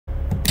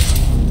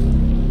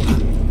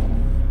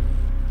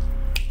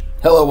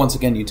Hello once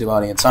again, YouTube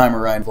audience. I'm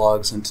Orion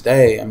Vlogs, and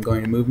today I'm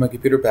going to move my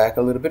computer back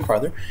a little bit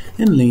farther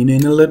and lean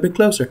in a little bit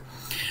closer.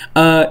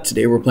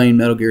 Today we're playing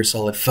Metal Gear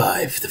Solid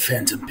 5, The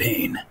Phantom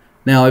Pain.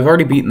 Now, I've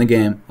already beaten the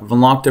game. I've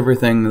unlocked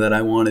everything that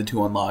I wanted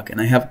to unlock,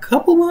 and I have a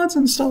couple mods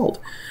installed,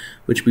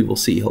 which we will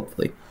see,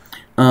 hopefully.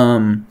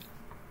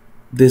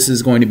 This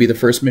is going to be the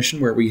first mission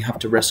where we have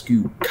to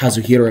rescue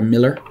Kazuhira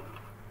Miller.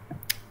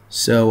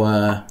 So,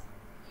 we're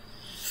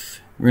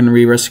going to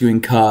be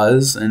rescuing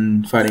Kaz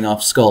and fighting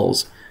off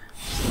skulls.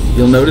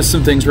 You'll notice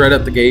some things right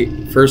at the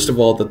gate. First of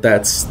all,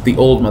 that's the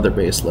old Mother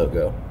Base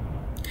logo.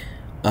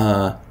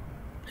 I'm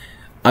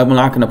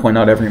not going to point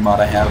out every mod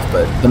I have,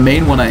 but the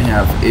main one I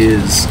have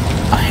is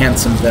a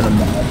handsome Venom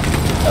mod,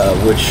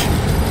 which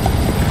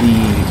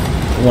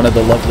one of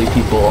the lovely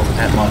people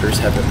at Modders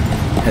Heaven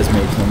has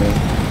made for me.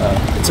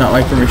 It's not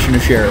my permission to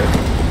share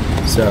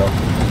it, so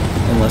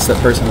unless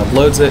that person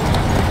uploads it,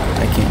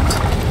 I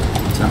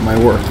can't. It's not my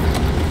work.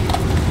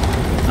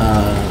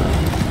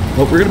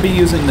 But we're going to be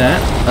using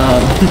that.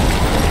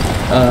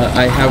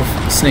 I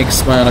have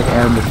Snake's bionic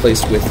arm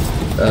replaced with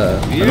a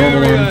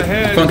normal arm.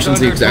 It functions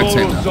the exact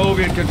same now.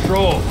 Soviet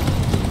control.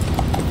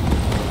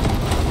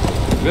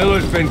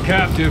 Miller's been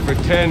captive for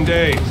 10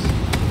 days.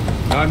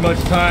 Not much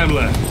time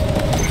left.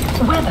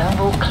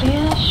 Weather will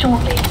clear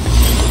shortly.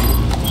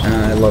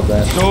 I love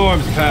that.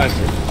 Storm's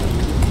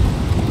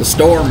passing. The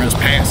storm is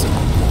passing.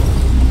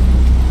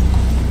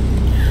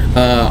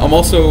 I'm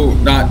also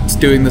not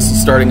doing this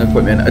as starting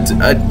equipment.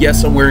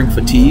 Yes, I'm wearing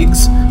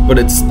fatigues, but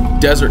it's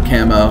desert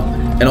camo,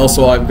 and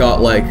also I've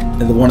got like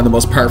one of the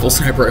most powerful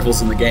sniper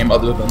rifles in the game,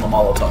 other than the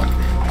Molotov.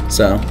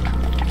 So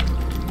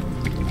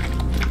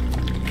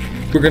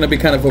we're gonna be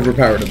kind of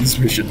overpowered in this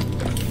mission.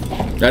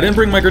 I didn't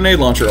bring my grenade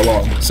launcher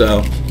along,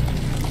 so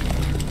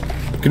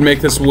I could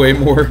make this way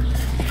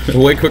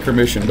quicker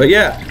mission. But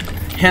yeah,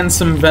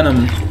 handsome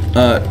Venom.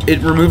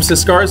 It removes his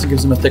scars and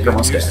gives him a thicker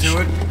mustache.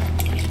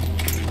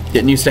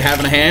 Getting used to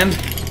having a hand.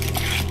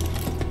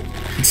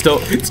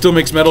 It still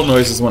makes metal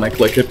noises when I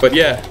click it, but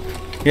yeah,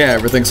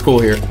 everything's cool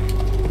here.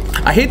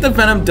 I hate that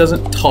Venom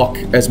doesn't talk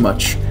as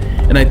much,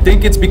 and I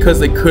think it's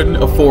because they couldn't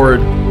afford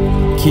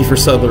Kiefer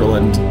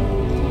Sutherland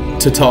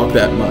to talk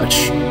that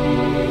much.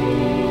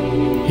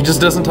 He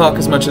just doesn't talk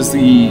as much as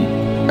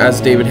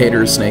David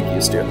Hayter's Snake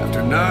used to.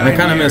 After 9 and I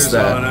kind of miss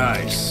that. On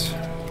ice,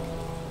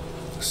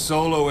 the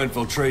solo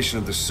infiltration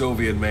of the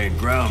Soviet main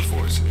ground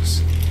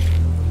forces.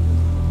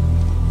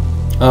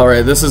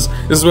 Alright, this is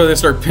where they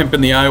start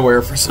pimping the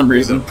eyewear for some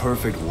reason. The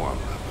perfect warm-up.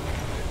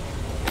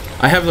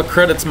 I have the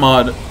credits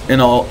mod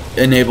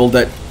enabled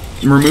that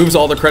removes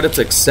all the credits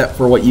except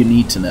for what you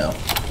need to know.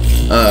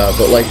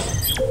 But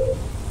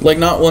like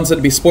not ones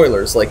that'd be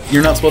spoilers. Like,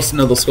 you're not supposed to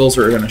know the skulls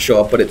are going to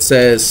show up, but it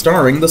says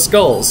starring the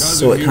skulls,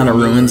 so it kind of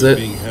ruins it.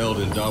 Being held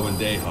in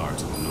Dawandehar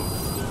to the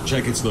north.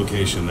 Check its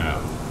location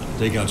now.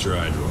 Take out your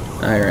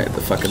iDroid. Alright,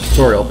 the fucking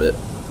tutorial bit.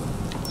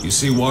 You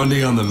see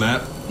Wandy on the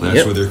map?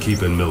 That's where they're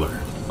keeping Miller.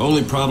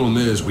 Only problem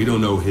is, we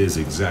don't know his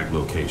exact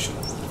location.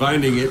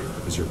 Finding it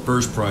is your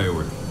first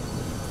priority.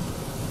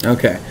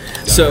 Okay,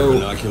 Got so...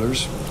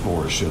 binoculars,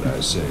 or should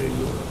I say,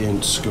 your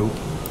int scope?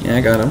 Yeah,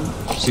 I got him.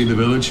 See the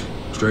village?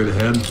 Straight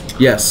ahead?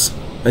 Yes,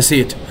 I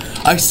see it.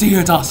 I see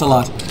it,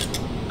 Ocelot. To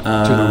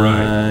the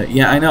right.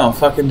 Yeah, I know, I'm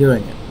fucking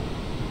doing it.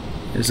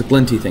 There's a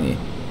glinty thingy.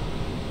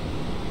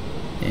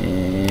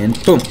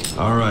 And boom.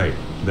 Alright,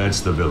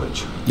 that's the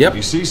village. Yep. If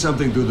you see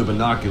something through the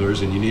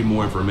binoculars and you need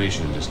more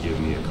information, just give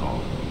me a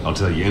call. I'll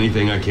tell you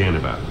anything I can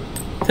about it.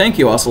 Thank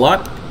you,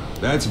 Ocelot.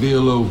 That's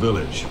Violo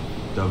Village,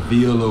 the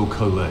Violo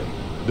Calais.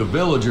 The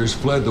villagers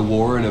fled the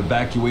war and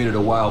evacuated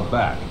a while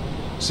back.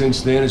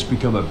 Since then, it's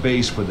become a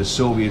base for the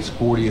Soviets'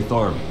 40th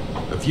Army.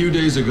 A few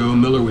days ago,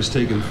 Miller was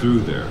taken through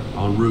there,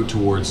 en route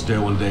towards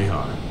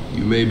Dawandehar.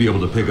 You may be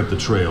able to pick up the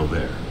trail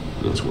there.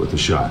 It's worth a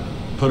shot.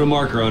 Put a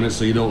marker on it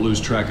so you don't lose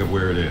track of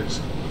where it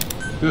is.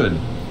 Good.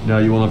 Now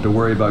you won't have to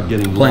worry about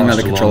getting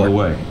lost along the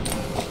way.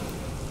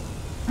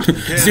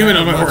 Zooming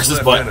on my horse's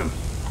butt.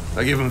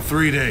 I give him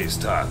 3 days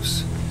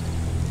tops.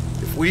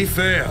 If we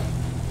fail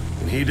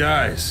and he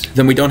dies,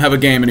 then we don't have a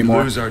game anymore.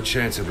 We lose our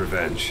chance of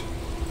revenge.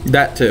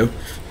 That too.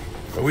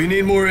 But we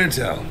need more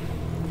intel.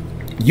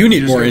 You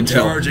need more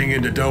intel. Charging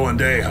into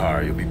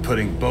Dawandehar, you'll be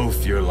putting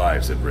both your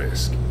lives at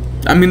risk.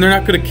 I mean, they're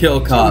not going to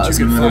kill Kaz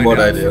no matter what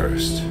I do.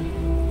 First.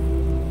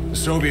 The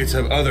Soviets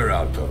have other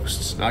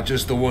outposts, not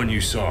just the one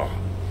you saw.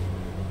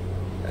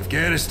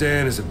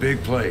 Afghanistan is a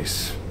big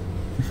place.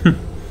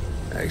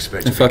 I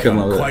expect you to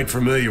become quite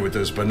familiar with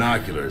those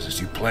binoculars as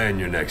you plan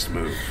your next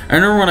move. I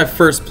remember when I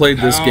first played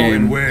this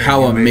game,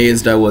 how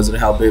amazed I was at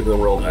how big the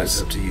world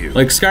is. Up to you.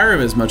 Like,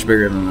 Skyrim is much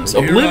bigger than this.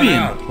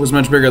 Oblivion was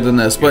much bigger than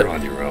this, but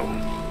on your own.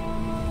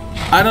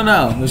 I don't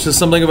know. There's just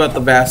something about the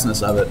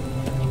vastness of it.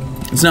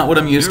 It's not what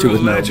I'm used to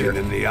with Metal Gear. You're a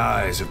legend in the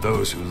eyes of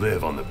those who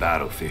live on the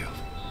battlefield.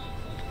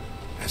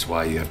 That's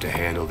why you have to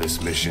handle this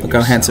mission Look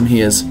how handsome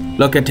he is.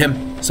 Look at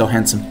him. So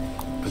handsome.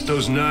 Put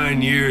those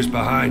 9 years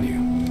behind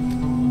you.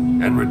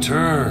 And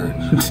return.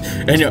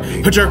 And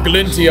you put your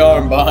glinty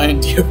arm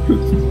behind you.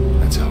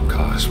 That's how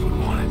Kaz would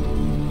want it.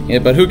 Yeah,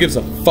 but who gives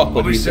a fuck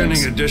what he thinks? I'll be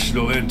sending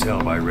additional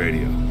intel by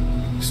radio.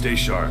 Stay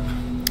sharp.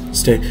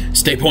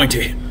 Stay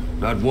pointy.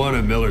 Not one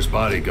of Miller's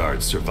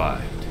bodyguards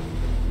survived.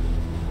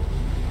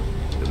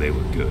 And they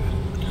were good.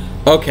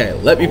 Okay,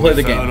 let me play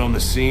the game. Found on the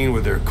scene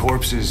with their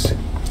corpses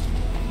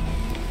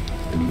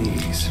and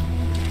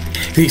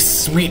these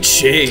sweet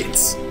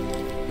shades.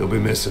 You'll be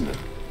missing them.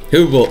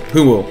 Who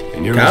will?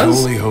 And you're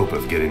his only hope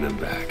of getting them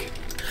back.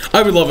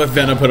 I would love if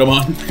Venom put them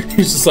on.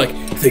 He's just like,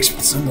 thanks for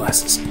the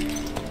sunglasses.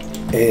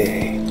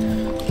 Hey.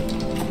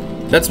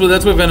 That's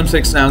what Venom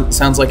Snake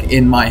sounds like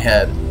in my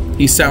head.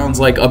 He sounds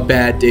like a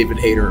bad David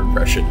Hayter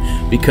impression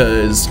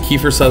because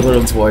Kiefer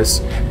Sutherland's voice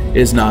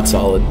is not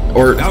solid,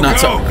 or now not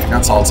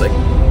solid. Like,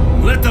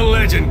 let the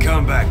legend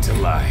come back to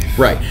life.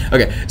 Right.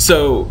 Okay.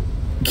 So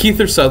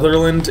Kiefer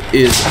Sutherland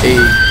is a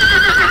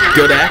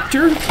good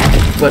actor,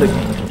 but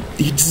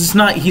he's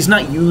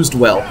not used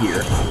well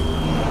here.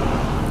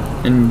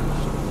 And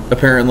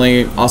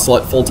apparently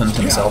Ocelot Fultoned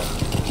himself.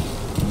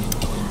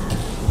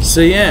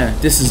 So yeah,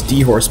 this is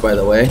D-Horse, by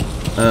the way.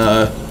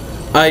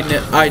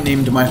 I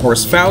named my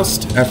horse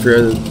Faust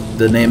after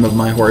the name of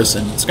my horse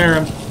in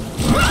Skyrim.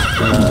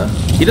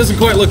 He doesn't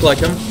quite look like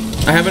him.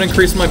 I haven't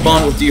increased my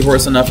bond with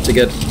D-Horse enough to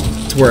get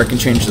to where I can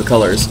change the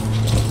colors.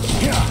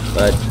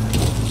 But,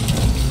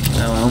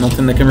 well,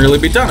 nothing that can really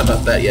be done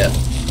about that yet.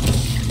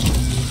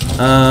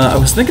 I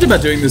was thinking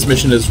about doing this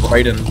mission as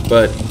Raiden,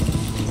 but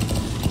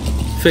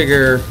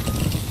figure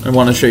I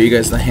want to show you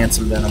guys the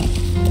handsome Venom.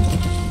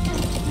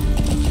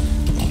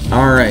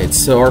 Alright,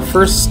 so our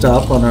first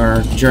stop on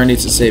our journey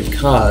to save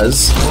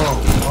Kaz.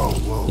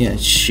 Whoa. Yeah,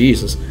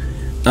 Jesus.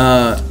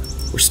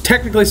 We're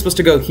technically supposed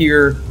to go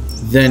here,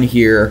 then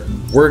here.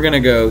 We're gonna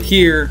go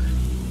here,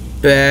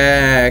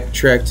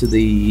 backtrack to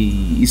the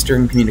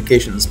Eastern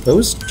Communications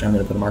Post, which I'm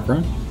gonna put a marker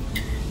on.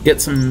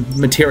 Get some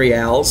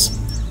materials,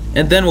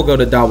 and then we'll go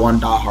to Dawan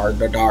Dahar.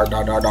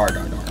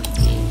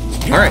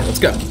 Alright, let's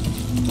go.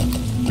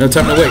 No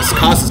time to waste.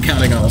 Kaz is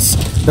counting on us.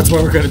 That's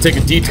why we're gonna take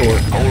a detour.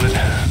 Hold it.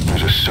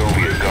 There's a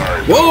Soviet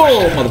guard.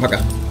 Whoa,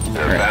 motherfucker.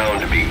 They're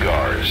bound to be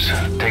guards.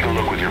 Take a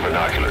look with your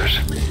binoculars.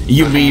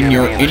 You mean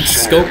your inch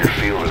scope? Your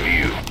field of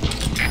view.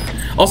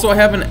 Also, I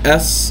have an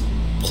S+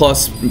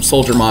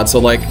 soldier mod, so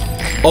like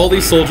all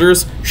these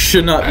soldiers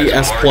should not be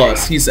S+.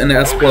 He's an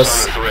S+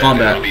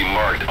 combat. It'll be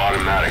marked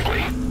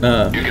automatically.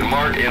 You can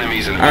mark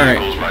enemies and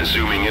vehicles by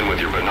zooming in with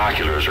your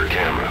binoculars or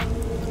camera.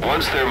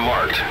 Once they're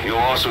marked, you'll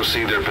also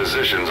see their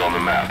positions on the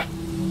map.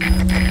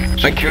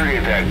 Security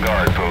at that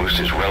guard post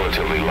is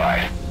relatively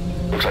light.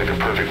 Looks like the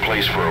perfect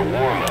place for a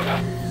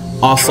warm-up.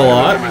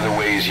 Ocelot. Remember the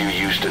ways you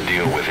used to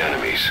deal with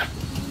enemies.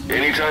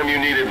 Anytime you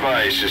need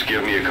advice, just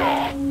give me a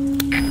call.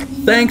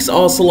 Thanks,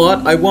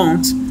 Ocelot. I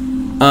won't.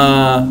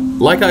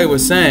 Like I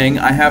was saying,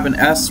 I have an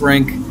S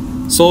rank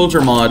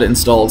soldier mod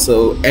installed,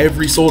 so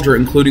every soldier,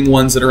 including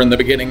ones that are in the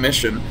beginning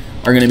mission,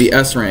 are going to be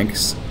S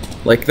ranks.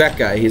 Like that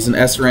guy, he's an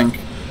S rank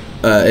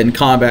in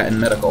combat and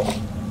medical.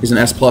 He's an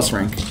S+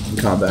 rank in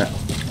combat.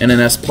 And an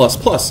S++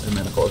 in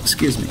medical,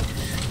 excuse me.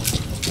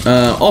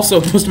 Also,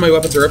 most of my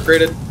weapons are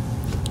upgraded,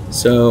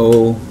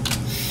 so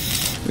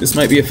this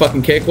might be a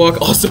fucking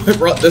cakewalk. Also, I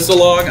brought this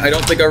along. I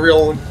don't think I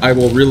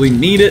will really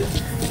need it,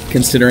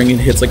 considering it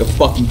hits like a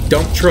fucking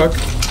dump truck,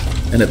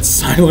 and it's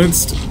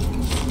silenced.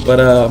 But,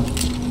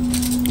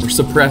 or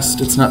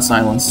suppressed. It's not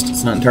silenced.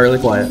 It's not entirely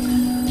quiet.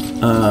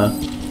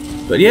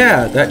 But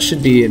yeah, that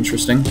should be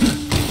interesting.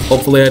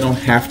 Hopefully I don't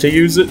have to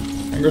use it.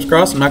 Fingers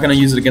crossed. I'm not going to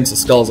use it against the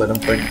skulls, I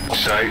don't think.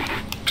 Sight.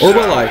 Or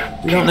will I?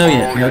 We don't know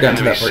yet. We haven't gotten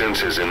to that part.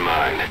 Senses in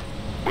mind.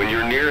 When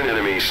you're near an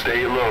enemy,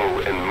 stay low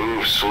and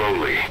move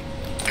slowly.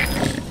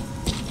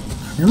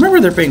 I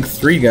remember there being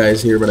 3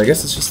 guys here, but I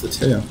guess it's just the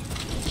 2.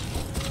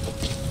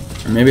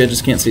 Or maybe I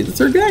just can't see the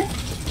 3rd guy?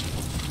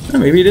 Or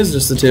maybe it is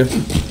just the 2.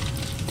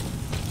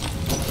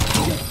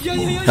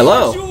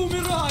 Hello!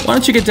 Why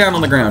don't you get down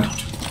on the ground?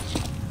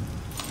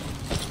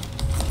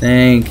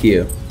 Thank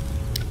you.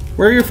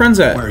 Where are your friends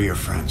at? Where are your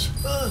friends?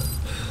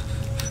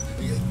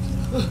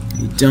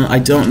 I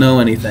don't know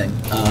anything.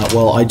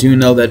 Well, I do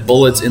know that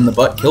bullets in the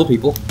butt kill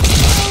people.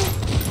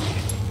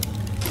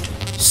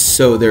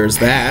 So there's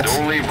that.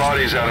 Don't leave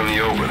bodies out in the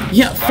open.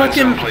 Yeah, Find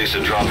fucking... some place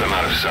to drop them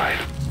out of sight.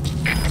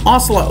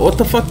 Ocelot, what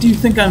the fuck do you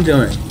think I'm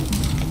doing?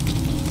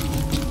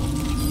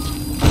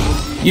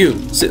 You,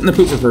 sit in the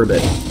pooper for a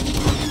bit.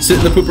 Sit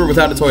in the pooper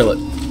without a toilet.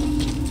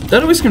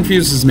 That always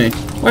confuses me.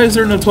 Why is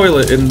there no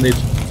toilet in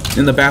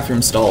the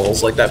bathroom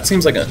stalls? Like, that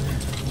seems like a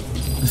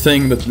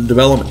thing that the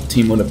development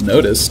team would have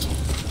noticed.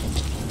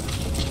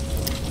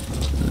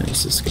 And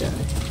there's this guy.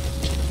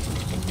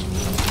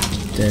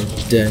 Da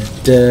da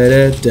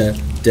da da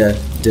da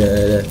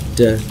da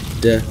da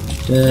da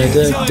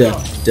da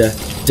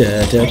da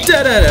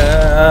da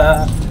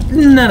da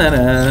na na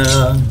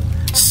na.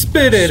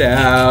 Spit it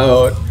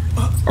out.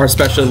 Our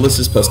specialist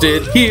is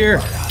posted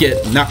here.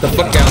 Get knocked the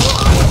fuck out.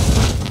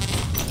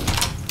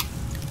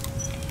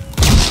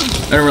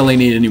 I don't really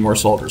need any more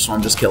soldiers, so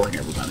I'm just killing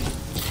everybody.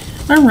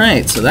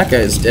 Alright, so that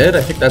guy's dead.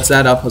 I think that's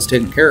that outpost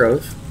taken care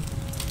of.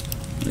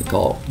 Let me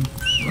call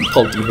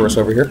D-Horse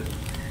over here.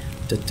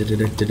 It's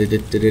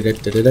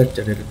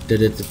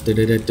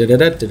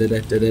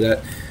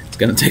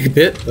gonna take a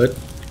bit, but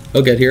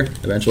He'll get here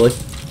eventually.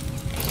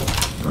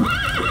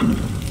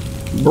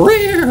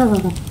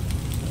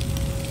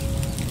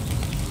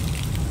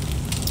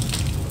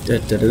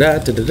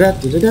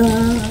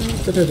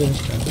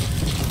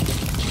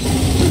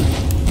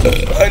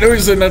 I know he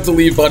said not to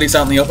leave bodies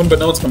out in the open, but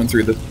no one's coming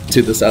through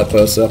to this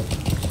outpost, so I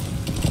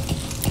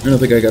don't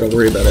think I gotta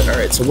worry about it.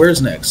 Alright, so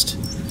where's next?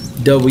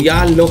 Is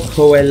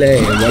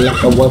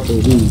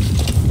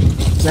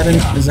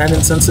that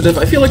insensitive?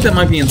 I feel like that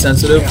might be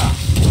insensitive.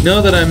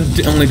 Know that I'm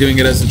only doing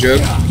it as a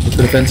joke, if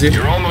it offends you.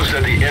 You're almost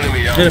at the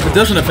enemy And if it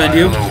doesn't offend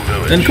you,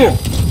 then cool.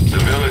 The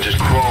village is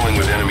crawling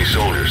with enemy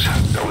soldiers.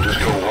 Don't just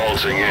go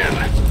waltzing in.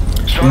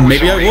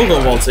 Maybe I will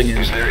go waltzing in.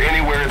 Is there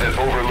anywhere that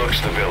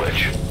overlooks the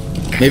village?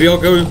 Maybe I'll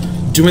go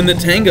doing the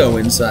tango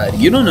inside.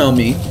 You don't know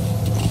me.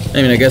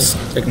 I mean, I guess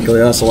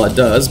technically Ocelot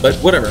does, but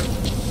whatever.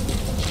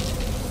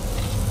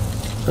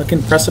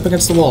 Fucking press up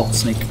against the wall,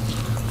 Snake.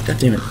 God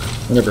damn it.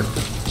 Whatever.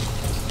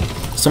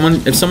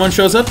 If someone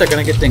shows up, they're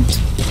gonna get dinked.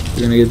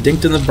 They're gonna get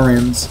dinked in the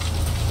brands.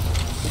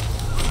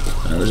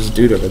 Oh, there's a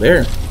dude over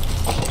there.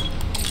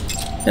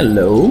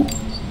 Hello.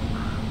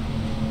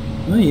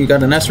 Well, you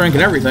got an S rank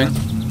and everything.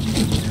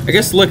 I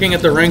guess looking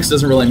at the ranks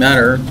doesn't really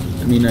matter.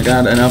 I mean, I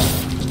got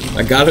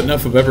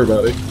enough of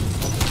everybody.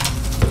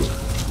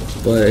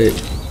 But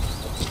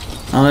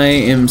I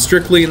am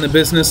strictly in the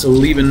business of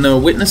leaving no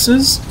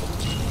witnesses.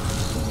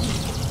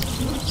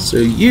 So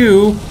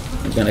you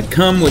are gonna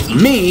come with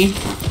me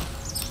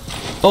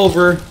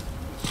over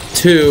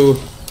to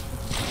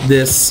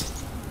this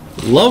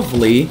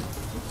lovely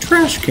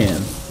trash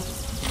can.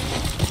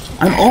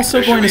 I'm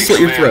also going to slit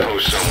your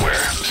throat. Somewhere.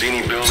 See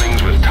any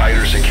buildings with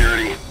tighter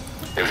security?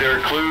 If there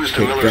are clues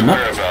to Miller's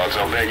whereabouts,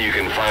 I'll bet you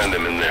can find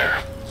them in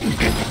there.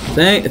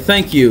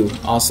 Thank you,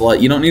 Ocelot.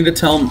 You don't need to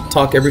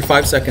talk every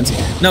 5 seconds.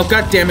 No,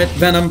 goddammit,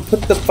 Venom,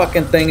 put the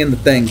fucking thing in the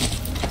thing.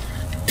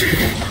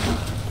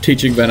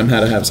 Teaching Venom how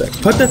to have sex.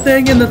 Put the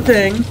thing in the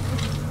thing,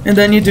 and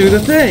then you do the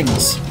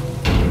things.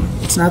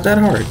 It's not that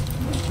hard.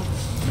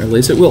 Or at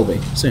least it will be,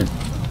 soon.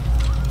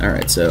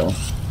 Alright, so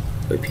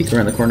if I peek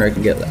around the corner, I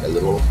can get like a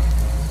little...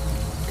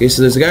 Okay,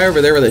 so there's a guy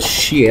over there with a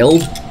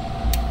shield.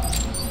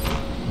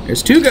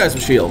 There's 2 guys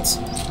with shields.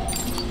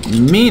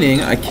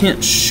 Meaning I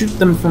can't shoot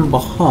them from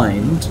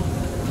behind,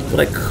 but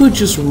I could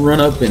just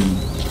run up and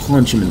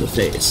punch him in the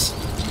face.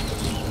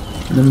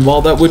 And then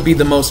while that would be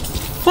the most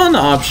fun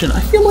option, I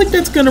feel like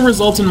that's going to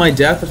result in my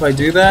death if I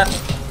do that.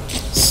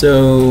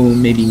 So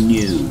maybe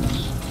no.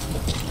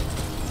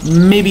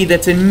 Maybe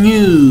that's a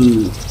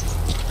no.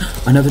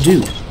 Another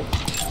dude.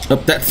 Oh,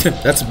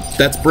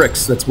 that's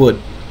bricks. That's wood.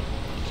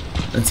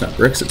 That's not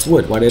bricks, it's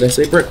wood. Why did I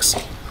say bricks?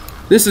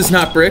 This is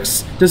not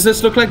bricks. Does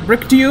this look like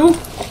brick to you?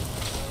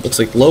 Looks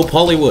like low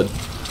poly wood.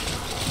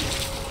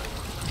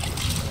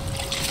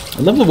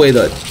 I love the way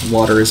that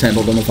water is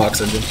handled on the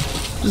Fox engine.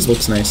 It just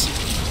looks nice.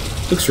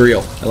 Looks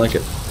real. I like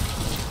it.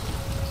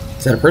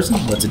 Is that a person?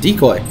 That's a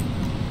decoy.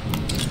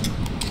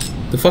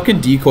 The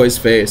fucking decoy's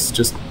face.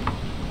 Just...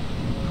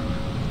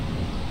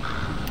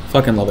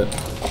 fucking love it.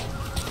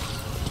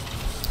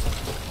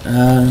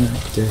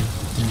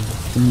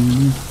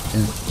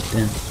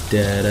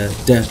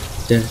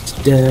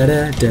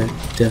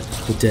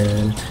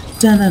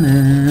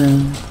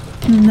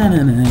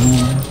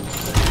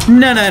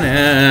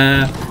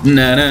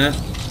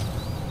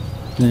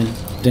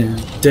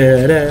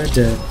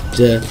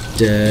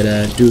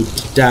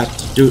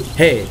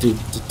 Hey,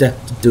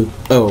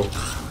 oh.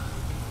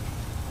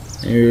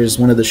 There's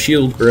one of the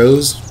shield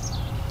bros.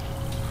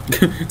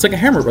 It's like a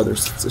Hammer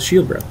Brothers. It's a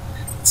shield bro.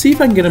 Let's see if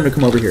I can get him to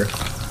come over here.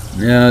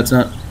 No, it's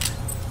not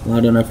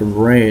loud enough of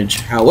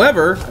range.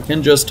 However, I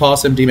can just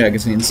toss empty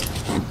magazines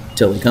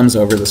until he comes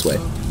over this way.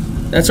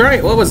 That's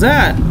right. What was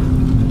that?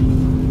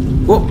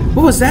 What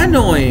was that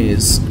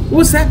noise? What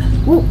was that?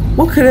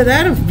 What could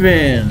that have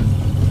been?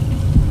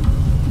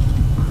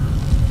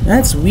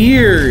 That's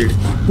weird.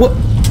 What?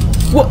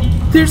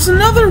 There's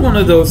another one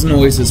of those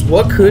noises.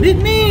 What could it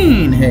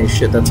mean? Hey,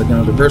 shit, that's like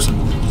another person.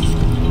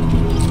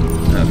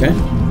 Okay.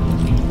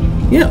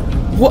 Yeah.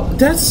 What?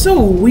 That's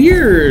so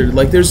weird.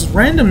 Like, there's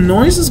random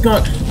noises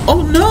going...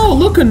 Oh, no!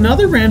 Look,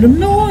 another random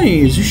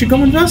noise! You should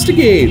go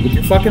investigate with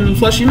your fucking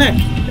fleshy neck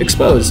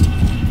exposed.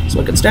 So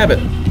I can stab it.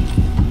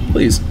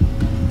 Please.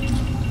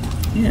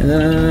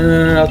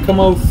 Yeah, I'll come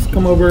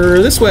over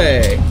this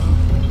way.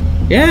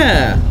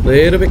 Yeah, a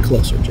little bit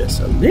closer,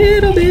 just a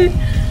little bit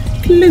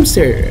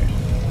closer.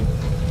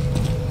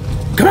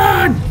 Come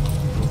on!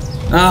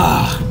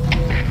 Ah.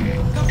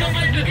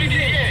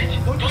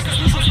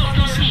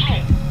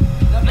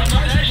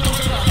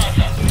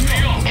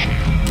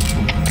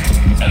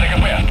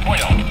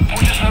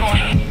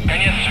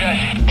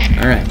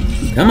 Alright,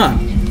 come on.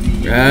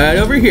 Right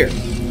over here.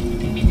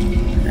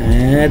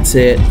 That's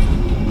it. A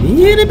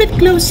little bit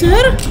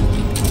closer.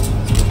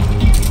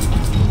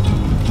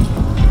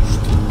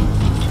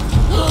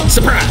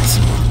 Surprise!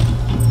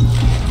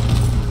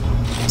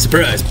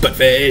 Surprise,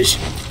 buttfage.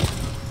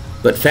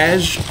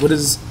 Buttfage? What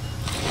is...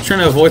 I'm trying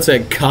to avoid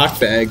saying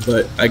cockfag,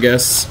 but I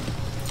guess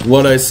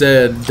what I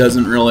said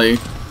doesn't really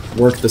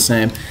work the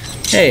same.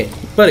 Hey,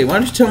 buddy, why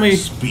don't you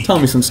tell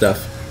me some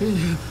stuff?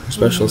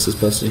 Specialist is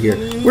posted here.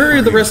 Where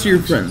are the rest of your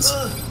friends?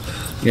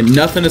 You got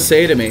nothing to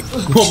say to me.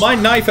 Well, my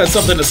knife has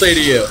something to say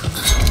to you.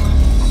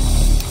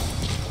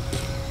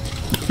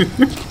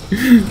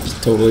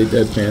 Just totally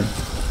deadpan.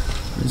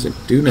 There's a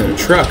dude in a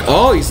truck.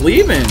 Oh, he's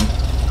leaving.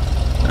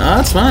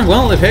 That's fine.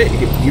 Well, if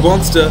he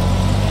wants to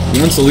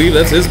leave,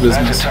 that's his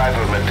business. That's a type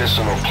of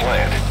medicinal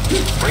plant.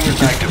 Bring it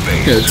back to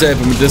base. Yeah, a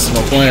type of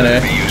medicinal plant, eh?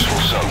 Be useful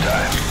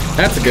sometime.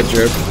 That's a good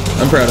joke.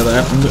 I'm proud of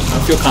that. I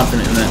feel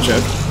confident in that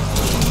joke.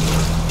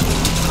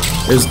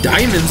 There's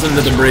diamonds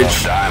under the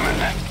bridge.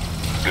 Diamond.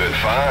 Good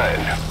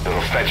find.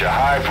 It'll fetch a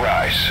high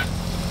price.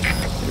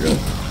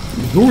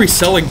 Who are we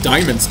selling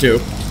diamonds to?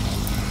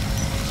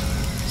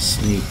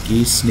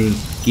 Sneaky,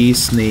 sneaky,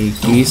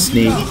 sneaky,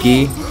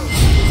 sneaky.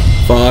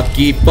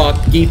 Fucky,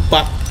 fucky,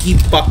 fucky,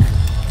 fuck.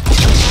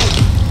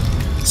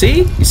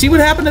 See? You see what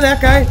happened to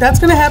that guy? That's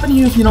gonna happen to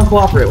you if you don't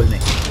cooperate with me.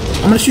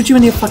 I'm gonna shoot you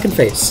in your fucking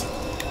face.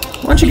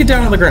 Why don't you get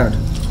down on the ground?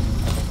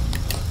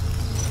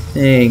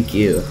 Thank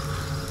you.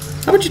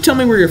 How about you tell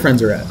me where your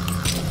friends are at?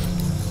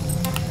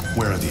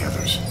 Where are the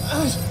others?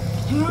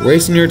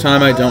 Wasting your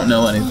time, I don't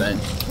know anything.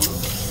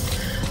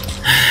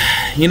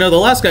 You know, the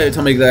last guy who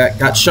told me that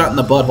got shot in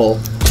the butthole.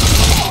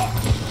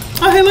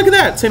 Oh, hey, look at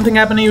that. Same thing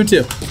happened to you,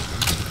 too.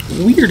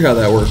 Weird how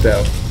that worked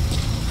out.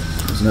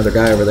 There's another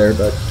guy over there,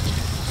 but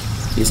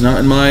he's not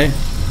in my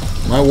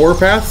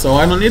warpath, so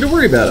I don't need to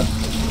worry about him.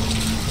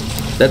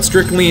 That's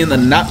strictly in the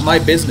not my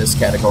business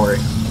category.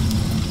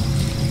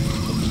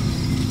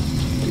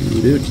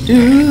 There could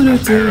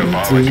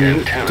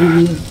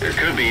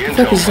be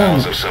intel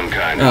files of some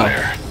kind in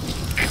there.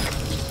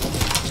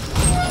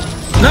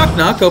 Knock,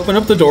 knock, open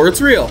up the door,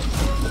 it's real.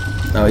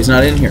 No, he's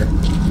not in here.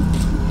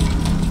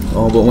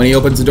 Oh, but when he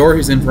opens the door,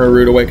 he's in for a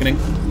rude awakening.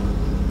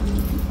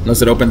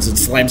 Unless it opens and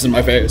slams in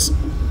my face.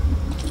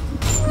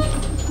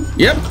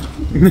 Yep.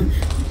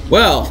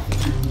 Well.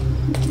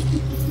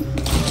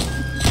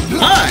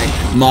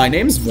 Hi, my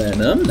name's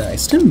Venom.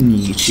 Nice to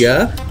meet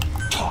ya.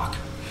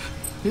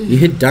 You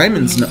hit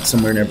diamonds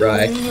somewhere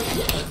nearby.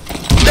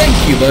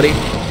 Thank you, buddy.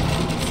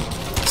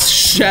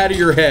 Shatter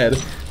your head.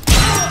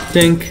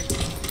 Dink.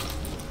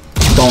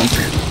 Bonk.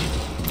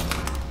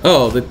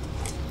 Oh, the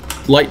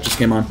light just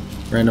came on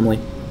randomly.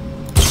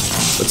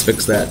 Let's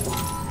fix that.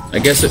 I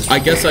guess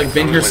I've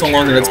been here so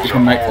long that it's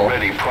become nightfall.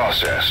 Already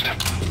processed.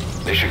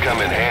 They should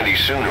come in handy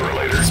sooner or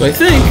later. So I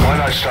think why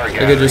not start I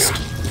could just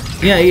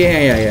yeah.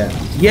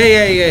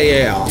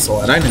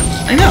 Also, I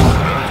know.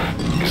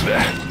 Is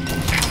that?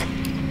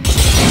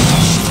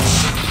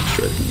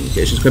 Sure,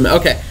 communications equipment.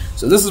 Okay,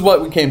 so this is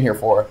what we came here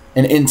for: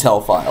 an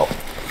intel file,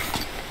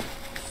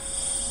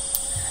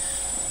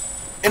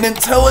 an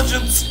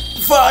intelligence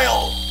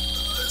file.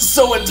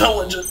 So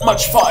intelligent,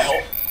 much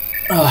file.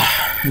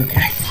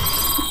 Okay.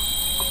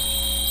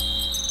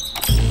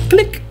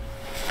 Click.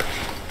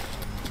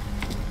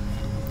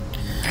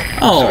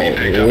 Oh,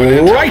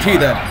 righty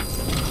then.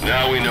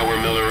 Now we know where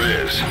Miller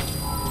is.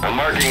 I'm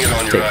marking it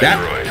on your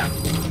iDroid.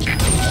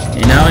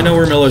 And now I know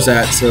where Miller's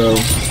at, so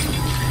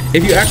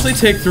if you actually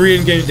take 3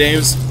 in-game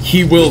names,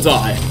 he will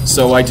die.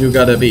 So I do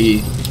gotta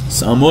be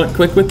somewhat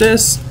quick with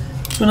this.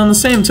 But on the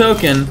same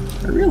token,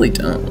 I really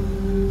don't.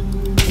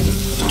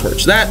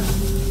 Torch that.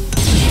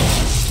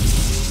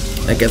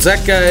 That gets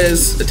that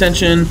guy's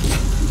attention.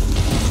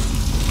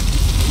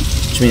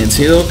 Which means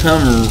he'll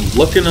come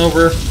looking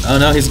over. Oh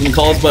no, he's gonna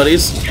call his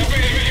buddies.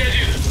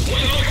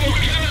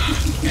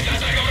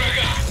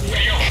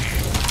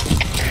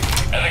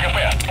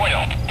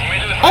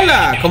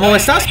 Hola, ¿cómo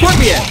estás? Muy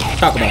bien.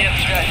 Talk about it.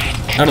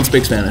 I don't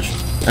speak Spanish.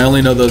 I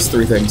only know those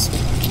 3 things.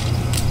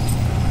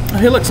 Oh,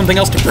 hey, look, something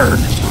else to burn.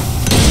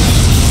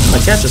 My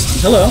cat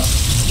just... Hello.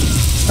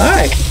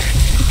 Hi.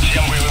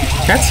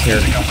 Cat's here.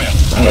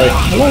 Hello.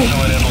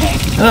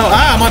 Hello.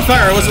 Ah, I'm on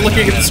fire. I wasn't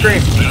looking at the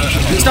screen.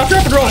 Stop,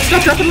 drop, and roll.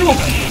 Stop, drop, and roll.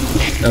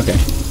 Okay.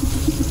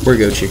 We're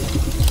Gucci.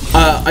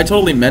 I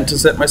totally meant to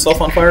set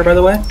myself on fire, by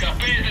the way.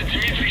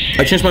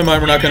 I changed my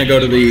mind. We're not going to go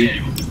to the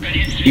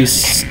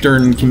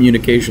Eastern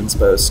Communications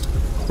Post.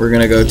 We're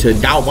going to go to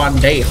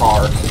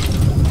Dawandehar.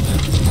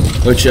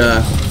 Which,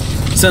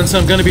 since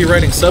I'm going to be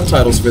writing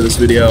subtitles for this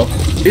video,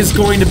 is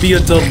going to be a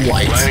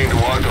delight. Planning to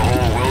walk the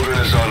whole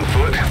wilderness on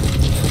foot?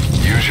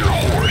 Use your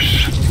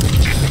horse.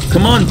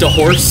 Come on, da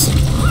horse.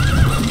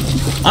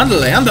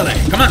 Andale, andale,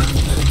 come on.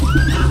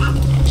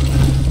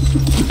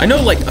 I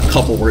know like a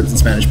couple words in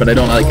Spanish, but I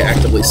don't like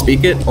actively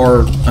speak it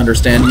or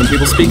understand when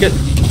people speak it.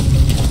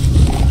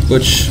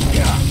 Which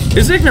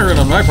is ignorant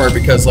on my part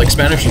because like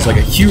Spanish is like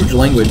a huge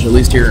language, at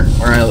least here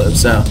where I live,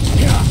 so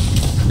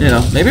you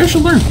know, maybe I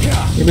should learn.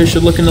 Maybe I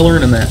should look into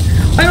learning that.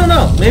 I don't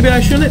know. Maybe I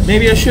shouldn't.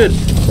 Maybe I should.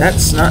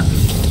 That's not...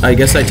 I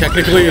guess I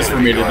technically is for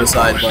me to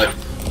decide, but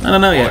I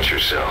don't know yet. Watch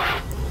yourself.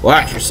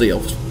 Watch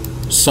yourself.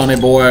 Sonny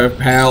boy,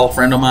 pal,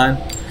 friend of mine.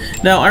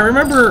 Now, I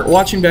remember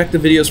watching back the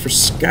videos for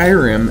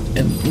Skyrim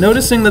and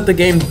noticing that the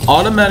game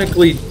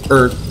automatically...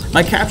 or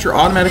my capture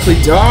automatically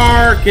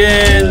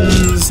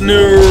darkens.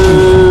 No!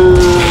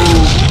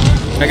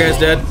 That guy's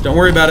dead. Don't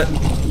worry about it.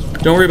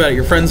 Don't worry about it.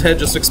 Your friend's head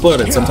just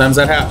exploded. Sometimes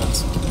that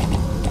happens.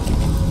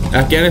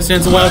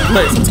 Afghanistan's a wild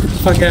place. Let's get the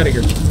fuck out of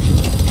here.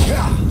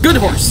 Good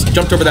horse!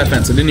 Jumped over that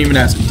fence. I didn't even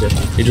ask him to.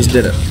 He just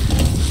did it.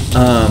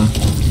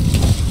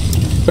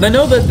 But I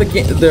know that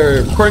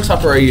the recording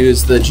software I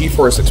use, the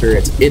GeForce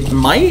experience, it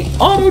might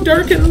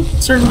auto-darken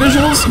certain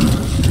visuals.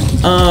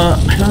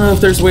 I don't know if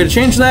there's a way to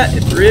change that.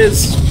 If there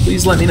is,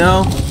 please let me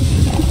know.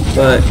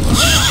 But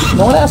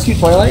no one asked you,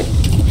 Twilight.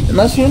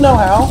 Unless you know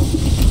how.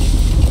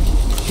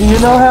 Do you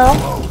know how?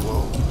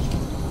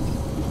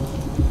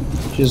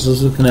 She's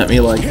just looking at me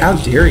like, how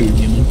dare you,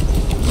 human?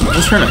 I'm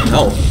just trying to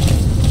help.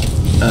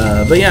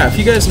 But yeah, if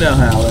you guys know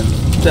how,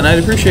 then I'd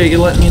appreciate you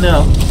letting me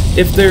know.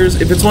 If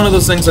it's one of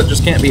those things that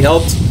just can't be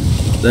helped,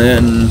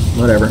 then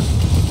whatever.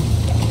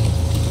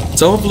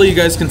 So hopefully you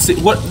guys can see.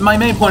 What my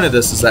main point of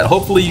this is that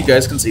hopefully you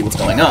guys can see what's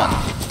going on.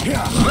 Here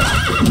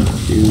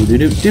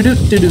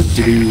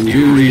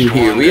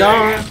we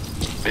are.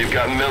 They've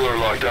got Miller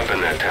locked up in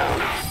that town.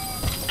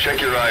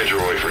 Check your eye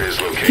droid for his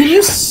location. Can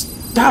you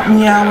stop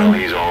meowing?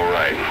 He's all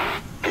right.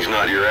 He's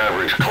not your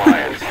average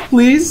client.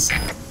 Please,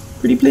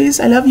 pretty please.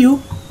 I love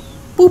you.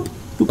 Boop.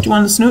 Boop. Do you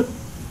want to snoot?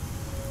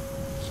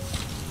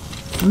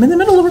 I'm in the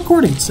middle of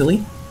recording,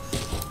 silly.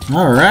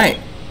 Alright.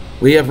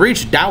 We have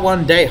reached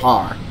Dawan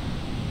Dehar.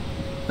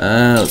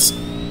 Let's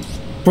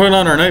put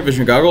on our night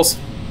vision goggles.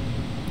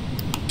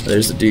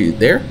 There's the dude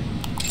there.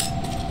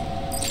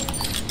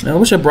 Now, I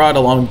wish I brought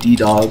along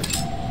D-Dog.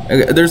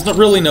 There's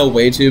really no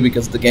way to,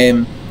 because the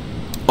game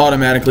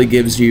automatically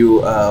gives you,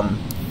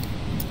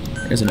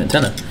 there's an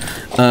antenna.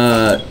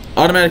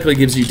 Automatically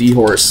gives you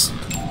D-Horse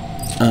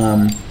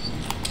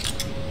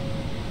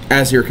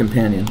as your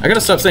companion. I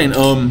gotta stop saying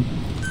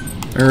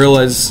I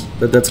realize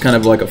that that's kind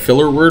of like a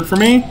filler word for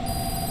me.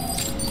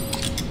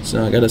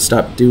 So I gotta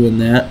stop doing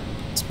that.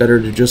 It's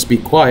better to just be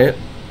quiet.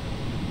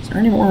 Is there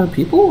any more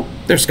people?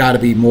 There's gotta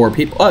be more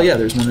people. Oh yeah,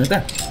 there's one right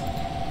there.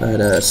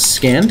 But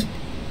scanned.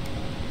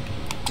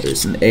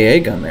 There's an AA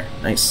gun there.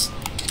 Nice.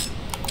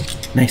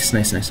 Nice.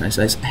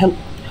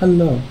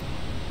 Hello.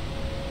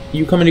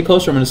 You come any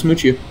closer, I'm gonna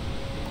smooch you.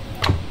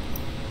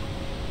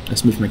 I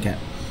smooch my cat.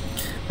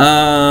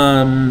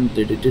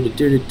 He's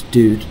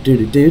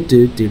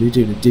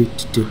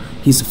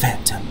a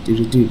phantom.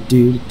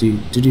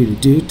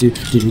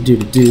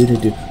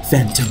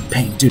 Phantom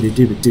pain.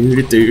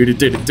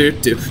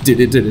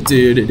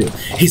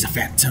 He's a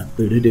phantom.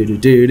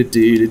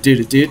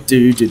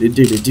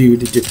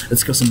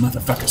 Let's go, some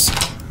motherfuckers.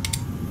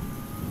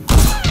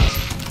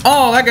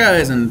 Oh, that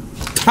guy's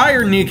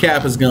entire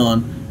kneecap is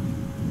gone.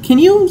 Can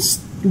you...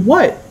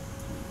 What?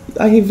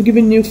 I have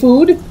given you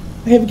food.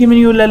 I have given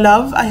you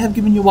love, I have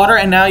given you water,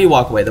 and now you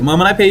walk away the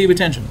moment I pay you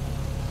attention.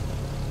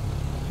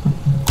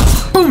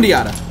 Boom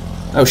diada!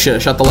 Oh shit, I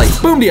shot the light.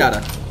 Boom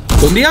diada!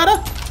 Boom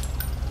diada!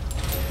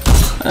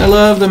 I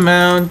love the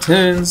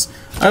mountains.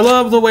 I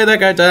love the way that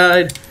guy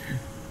died.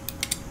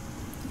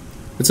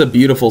 It's a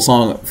beautiful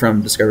song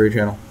from Discovery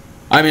Channel.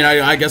 I mean,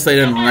 I guess they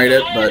didn't write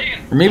it, but...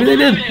 Or maybe they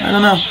did, I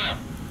don't know.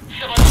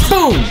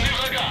 Boom!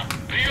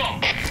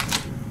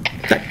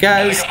 That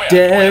guy's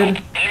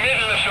dead.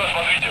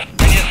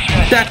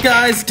 That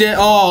guy's dead.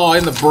 Oh,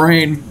 in the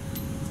brain.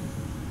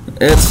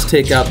 Let's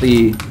take out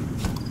the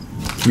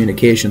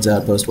communications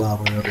outpost while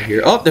we're over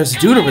here. Oh, there's a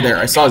dude over there.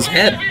 I saw his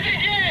head.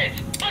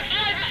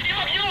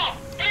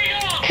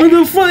 What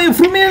the fuck?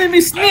 From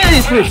enemy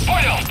sniper!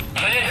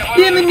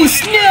 Enemy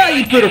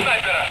sniper!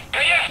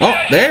 Oh,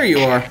 there you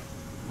are.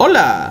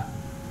 Hola!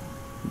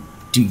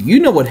 Do you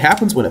know what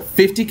happens when a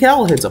 50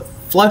 cal hits a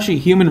fleshy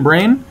human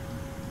brain?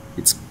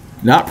 It's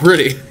not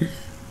pretty.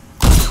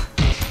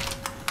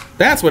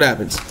 That's what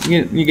happens.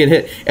 You get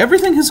hit.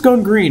 Everything has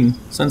gone green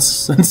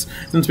since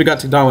we got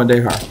to Dawan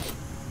Dehar.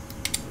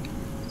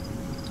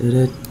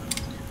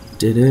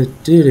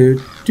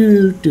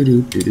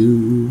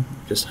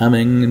 Just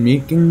humming and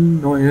making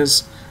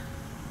noise.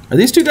 Are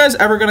these two guys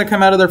ever gonna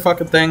come out of their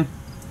fucking thing?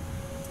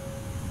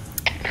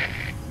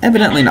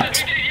 Evidently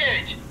not.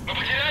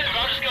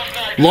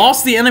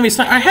 Lost the enemy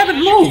sniper. I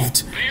haven't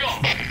moved.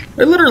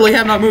 I literally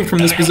have not moved from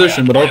this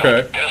position, but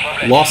okay.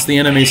 Lost the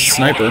enemy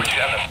sniper.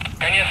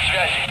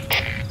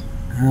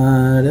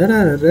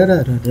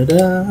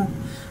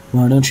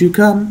 Why don't you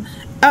come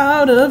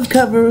out of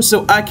cover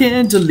so I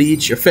can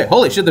delete your face?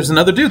 Holy shit, there's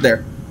another dude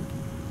there.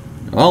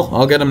 Well,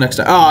 I'll get him next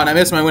time. Oh, and I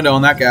missed my window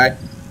on that guy.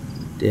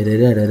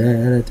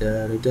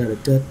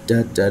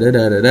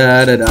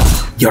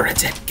 You're a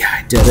dead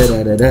guy.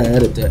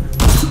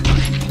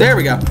 There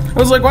we go. I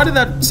was like, why did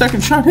that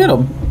second shot hit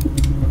him?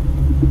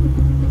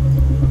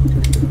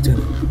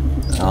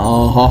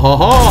 Oh, ha, ha,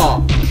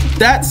 ha.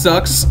 That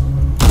sucks.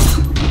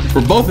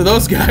 For both of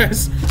those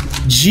guys.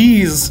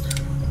 Jeez.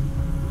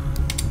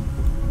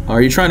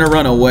 Are you trying to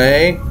run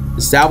away?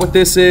 Is that what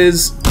this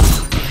is?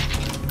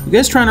 You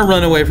guys trying to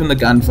run away from the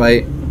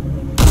gunfight?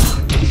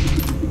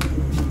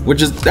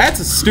 That's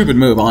a stupid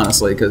move,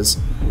 honestly, because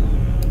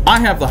I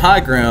have the high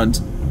ground,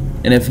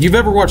 and if you've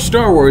ever watched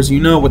Star Wars, you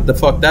know what the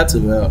fuck that's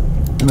about.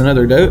 And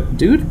another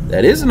dude?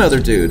 That is another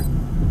dude.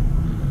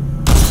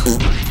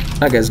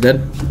 That guy's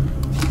dead.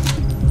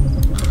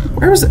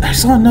 Where was it? I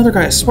saw another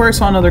guy. I swear I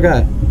saw another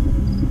guy.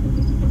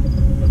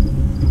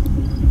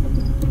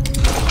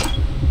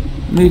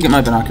 Let me get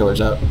my binoculars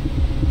out.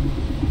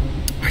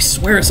 I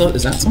swear I saw...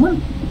 Is that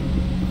someone?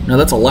 No,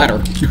 that's a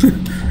ladder.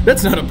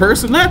 That's not a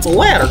person, that's a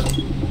ladder!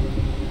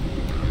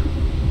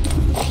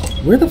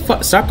 Where the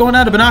fuck? Stop going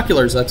out of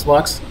binoculars,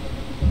 Xbox.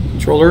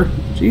 Controller.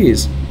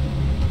 Jeez.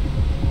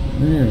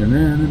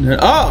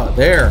 Oh,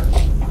 there.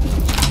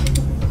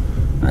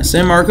 I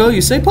say Marco,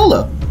 you say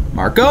Polo.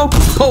 Marco,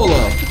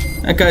 Polo.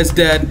 That guy's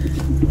dead.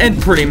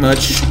 And pretty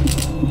much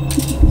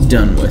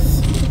done with.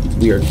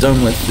 We are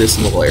done with this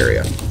little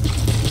area.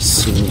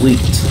 Sweet.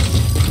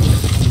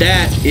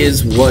 That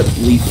is what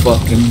we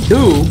fucking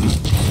do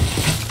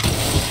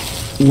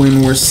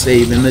when we're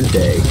saving the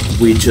day.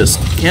 We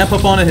just camp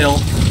up on a hill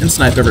and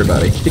snipe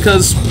everybody.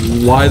 Because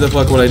why the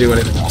fuck would I do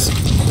anything else?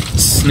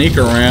 Sneak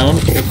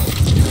around?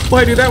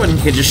 Why do that when you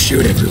can just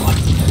shoot everyone?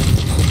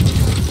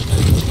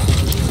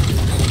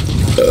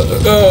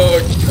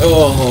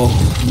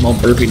 I'm all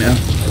burpy now.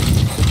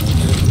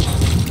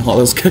 Oh,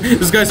 this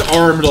guy's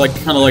arm like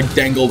kind of like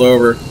dangled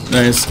over.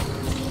 Nice.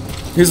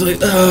 He's like,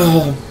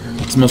 oh,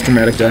 it's the most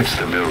dramatic death. That's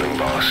the building,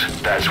 boss.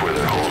 That's where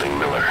they're holding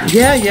Miller.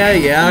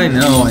 Yeah. I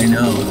know.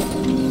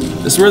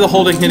 This is where they're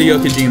holding Hideo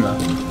Kojima.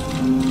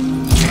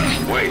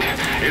 Wait,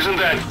 isn't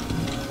that?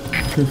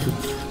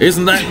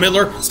 Isn't that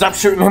Miller? Stop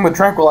shooting him with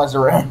tranquilizer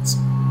rounds.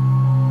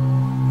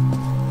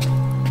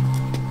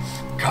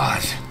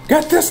 God.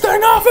 Get this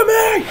thing off of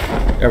me!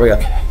 There we go.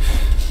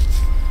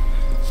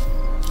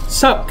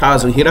 Sup,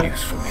 Kazuhira?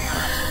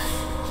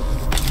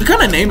 What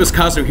kind of name is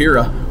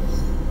Kazuhira?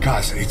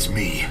 Kaz, it's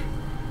me.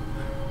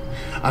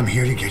 I'm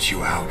here to get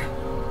you out.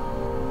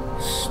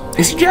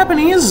 Is he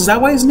Japanese? Is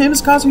that why his name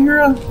is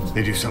Kazuhira?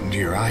 They do something to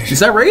your eyes? Is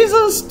that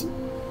racist?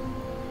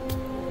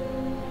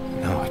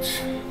 No,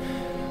 it's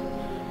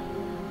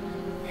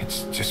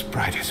just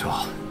bright is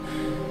all.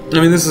 I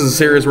mean, this is a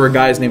series where a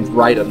guy's named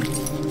Raiden.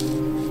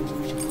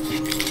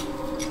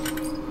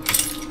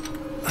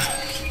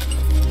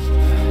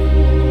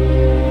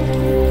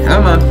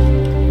 Come on.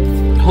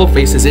 The whole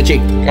face is itchy.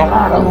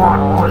 I'll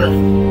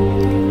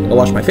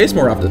wash my face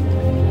more often.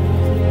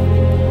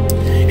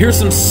 Here's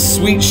some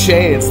sweet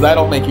shades.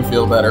 That'll make you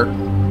feel better.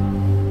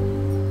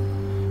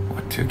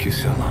 What took you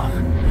so long?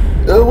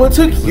 What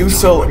took you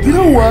so long? You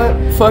know what?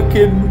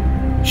 Fucking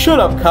shut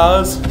up,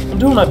 Kaz. I'm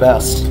doing my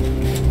best.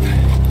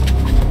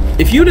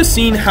 If you'd have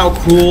seen how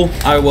cool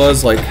I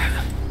was, like,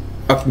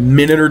 a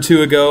minute or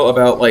two ago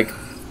about, like,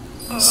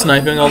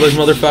 sniping all those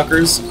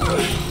motherfuckers,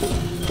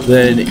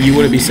 then you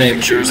wouldn't be saying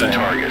what you're saying.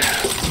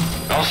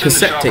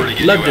 Cassette tape,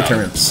 lead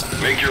deterrents.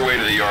 Make your way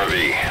to the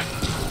RV.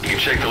 You can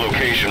check the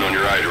location on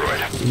your iDroid.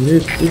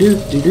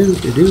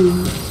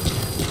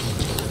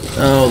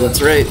 Oh,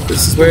 that's right.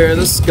 This is where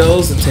the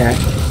skulls attack.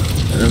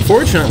 And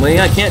unfortunately,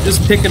 I can't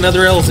just pick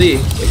another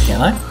LZ. Wait,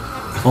 can I?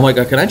 Oh my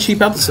god, can I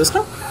cheap out the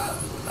system?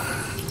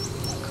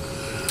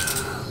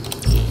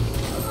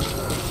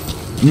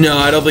 No,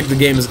 I don't think the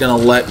game is gonna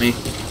let me.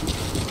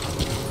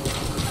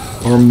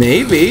 Or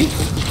maybe...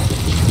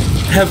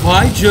 Have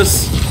I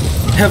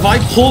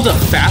pulled a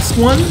fast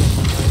one?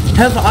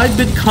 Have I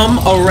become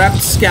a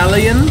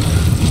rapscallion?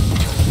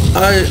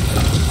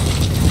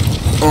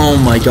 Oh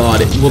my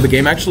god, will the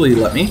game actually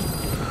let me?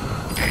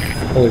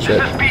 Holy shit.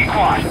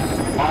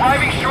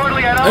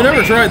 I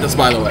never tried this,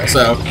 by the way,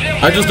 so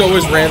I just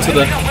always ran to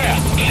the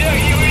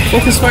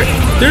focus fire.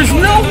 There's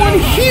no one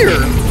here!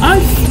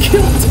 I've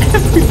killed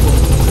everyone!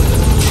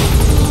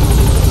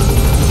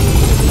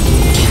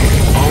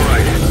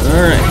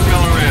 Alright.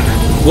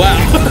 Wow.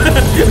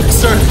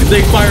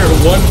 They fired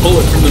one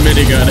bullet from the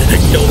minigun and it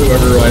killed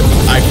whoever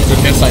I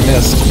guess I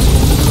missed.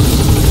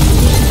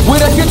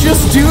 Wait, I could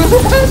just do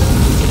that?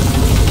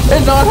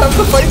 And not have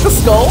to fight the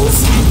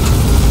skulls?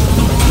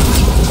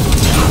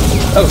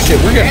 Oh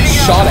shit, we're getting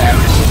shot at.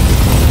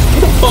 Who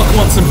the fuck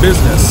wants some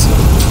business?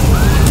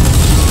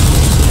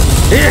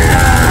 Yeah!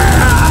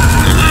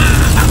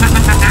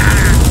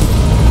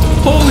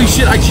 Holy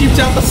shit, I cheaped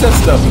out the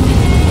system.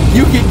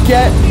 You can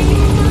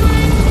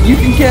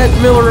get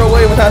Miller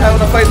away without having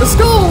to fight the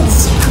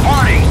skulls!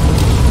 Warning!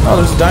 Oh,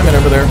 there's a diamond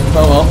over there.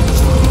 Oh well.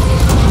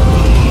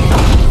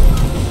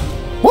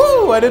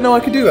 Woo! I didn't know I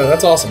could do that.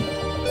 That's awesome.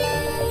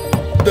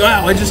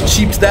 Wow, I just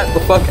cheaped that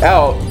the fuck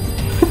out.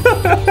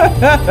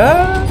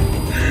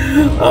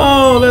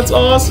 Oh, that's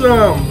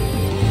awesome!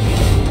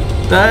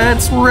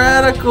 That's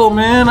radical,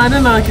 man. I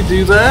didn't know I could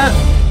do that.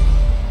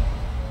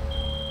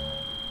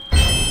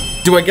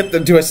 Do I get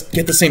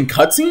the same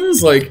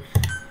cutscenes? Like,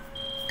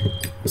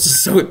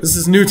 this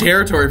is new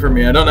territory for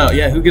me. I don't know.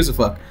 Yeah, who gives a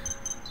fuck?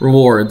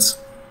 Rewards.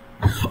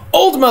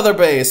 Old Mother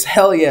Base.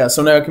 Hell yeah.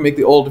 So now I can make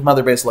the Old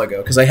Mother Base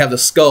Lego because I have the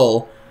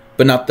skull,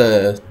 but not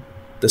the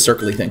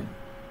circly thing.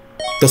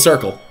 The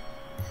circle.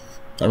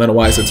 I don't know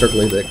why I said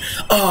circly thing.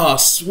 Oh,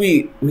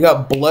 sweet. We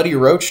got Bloody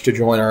Roach to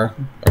join our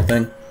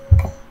thing.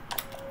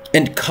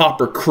 And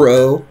Copper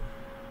Crow.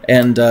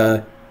 And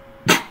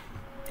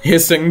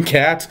Hissing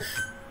Cat.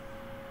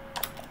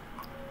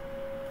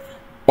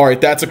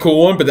 Alright, that's a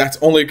cool one, but that's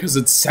only because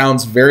it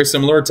sounds very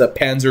similar. It's a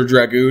Panzer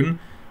Dragoon.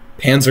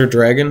 Panzer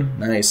Dragon.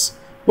 Nice.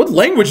 What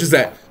language is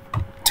that?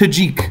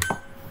 Tajik.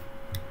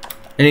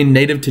 Any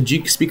native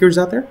Tajik speakers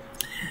out there?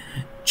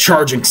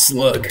 Charging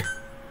Slug.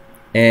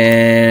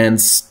 And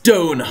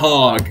Stone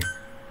Hog.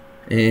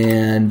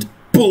 And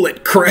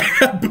Bullet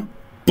Crab.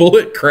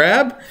 Bullet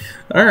Crab?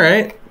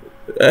 Alright.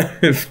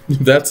 If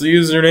that's the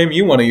username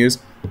you want to use.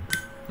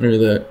 Or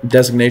the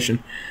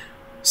designation.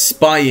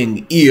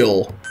 Spying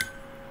Eel.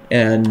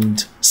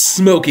 And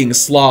Smoking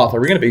Sloth. Are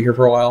we going to be here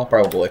for a while?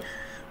 Probably.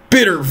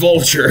 Bitter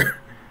Vulture.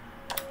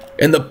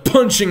 And the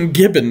Punching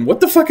Gibbon. What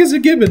the fuck is a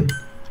gibbon?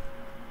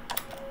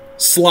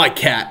 Sly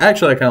Cat.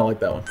 Actually, I kind of like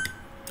that one.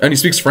 And he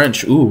speaks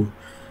French. Ooh.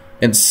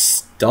 And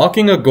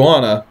Stalking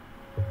Iguana.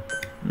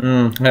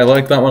 I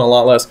like that one a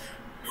lot less.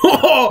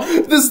 Oh,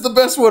 this is the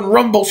best one.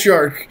 Rumble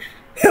Shark.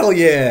 Hell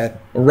yeah.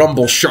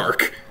 Rumble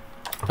Shark.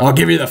 I'll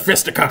give you the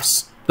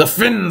fisticuffs. The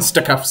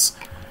finsticuffs.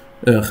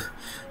 Ugh.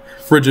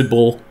 Frigid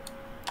Bull.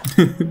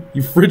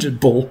 You frigid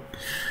bull.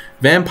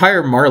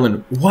 Vampire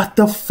Marlin. What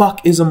the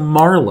fuck is a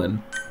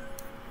Marlin?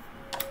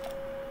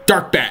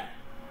 Dark Bat.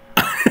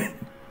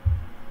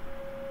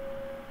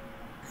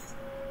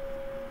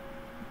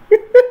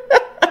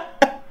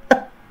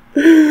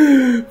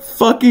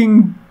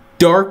 Fucking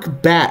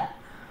Dark Bat.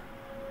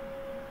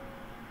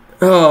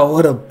 Oh,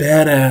 what a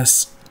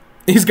badass.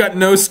 He's got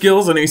no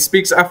skills and he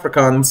speaks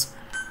Afrikaans.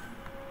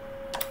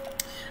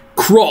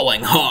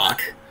 Crawling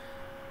Hawk.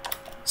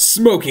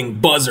 Smoking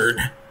Buzzard.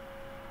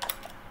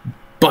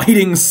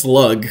 Biting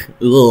Slug.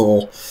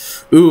 Ugh.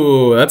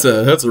 Ooh, that's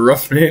a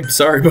rough name.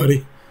 Sorry,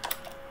 buddy.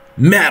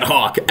 Mad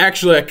Hawk.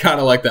 Actually, I kind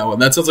of like that one.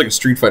 That sounds like a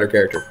Street Fighter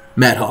character.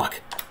 Mad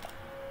Hawk.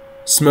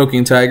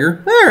 Smoking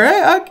Tiger. All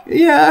right.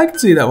 Yeah, I can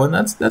see that one.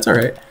 That's all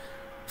right.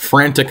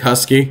 Frantic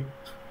Husky.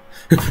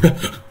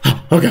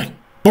 Oh god.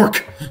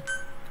 Bork.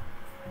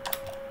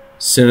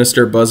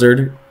 Sinister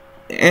Buzzard.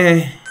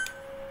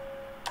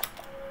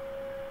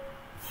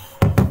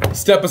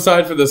 Step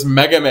aside for this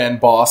Mega Man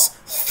boss,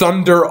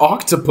 Thunder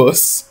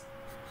Octopus.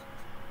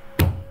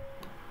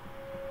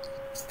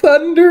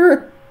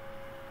 Thunder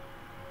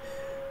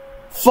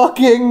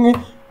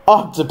fucking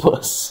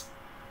Octopus.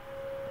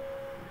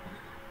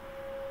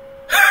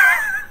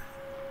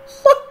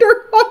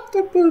 Thunder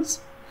Octopus.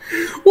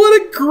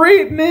 What a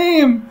great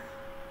name.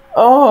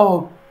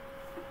 Oh,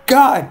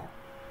 god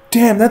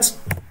damn, that's...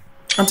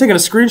 I'm taking a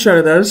screenshot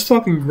of that. It's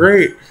fucking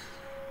great.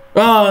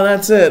 Oh,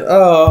 that's it.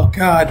 Oh,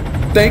 God.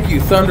 Thank you,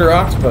 Thunder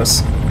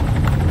Octopus. We're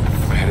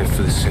headed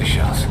for the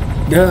Seychelles.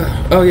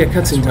 Oh, yeah,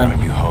 cutscene time.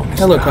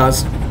 Hello,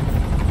 Kaz.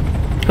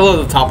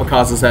 Hello, the top of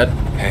Kaz's head.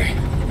 Hey.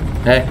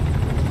 Hey.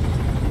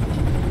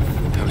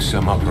 That was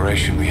some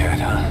operation we had,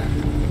 huh?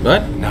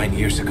 What? 9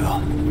 years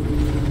ago.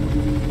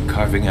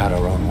 Carving out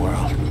our own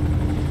world.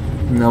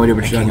 No idea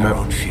what you're talking about.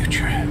 Our own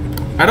future.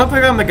 I don't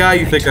think I'm the guy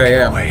you think I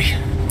am.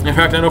 In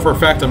fact, I know for a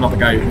fact I'm not the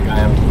guy you think I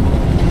am.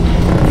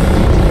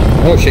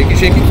 Oh, shaky,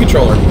 shaky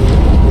controller.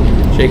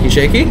 Shaky,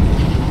 shaky.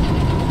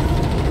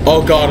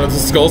 Oh god, are the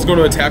skulls going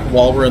to attack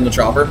while we're in the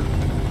chopper?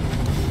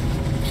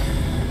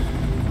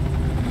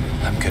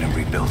 I'm gonna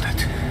rebuild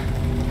it.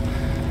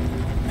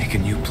 Make a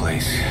new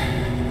place.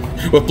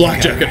 With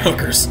blackjack and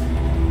hookers.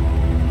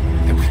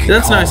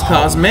 That's nice,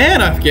 Kaz.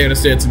 Man,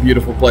 Afghanistan's a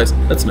beautiful place.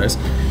 That's nice.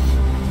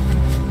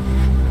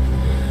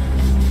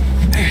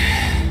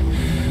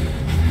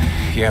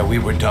 Yeah, we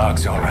were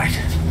dogs, all right.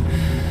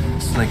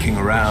 Slinking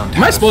around.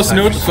 Am I supposed to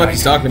know what the fuck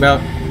he's talking about?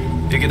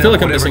 I feel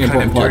like I'm missing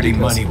important plot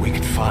details. Money we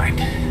could find.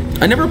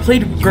 I never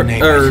played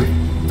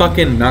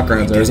fucking not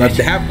Ground Zeroes. I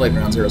have played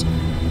Ground Zeroes.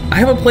 I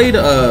haven't played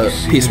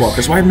Peace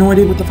Walker, so I have no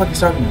idea what the fuck he's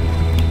talking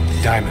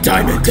about.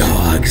 Diamond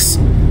Dogs.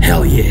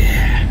 Hell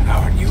yeah.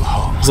 Our new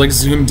home. It's like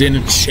zoomed in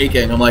and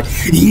shaking. I'm like,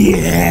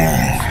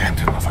 yeah.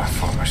 Phantom of our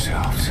former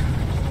selves.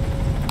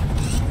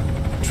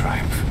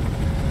 Triumph.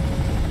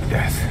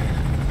 Death.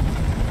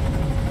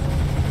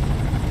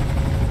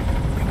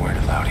 We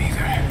weren't allowed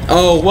either.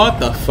 Oh, what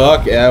the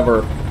fuck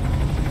ever.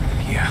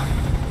 Yeah.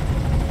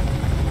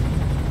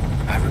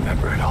 I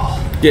remember it all.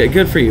 Yeah,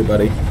 good for you,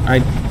 buddy.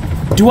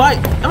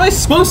 Am I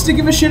supposed to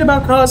give a shit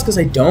about Kaz? Because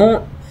I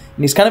don't.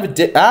 And he's kind of a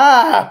dick.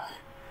 Ah!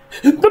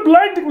 The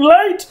blinding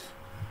light!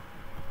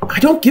 I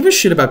don't give a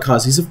shit about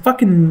Kaz. He's a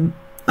fucking...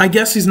 I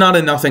guess he's not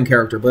a nothing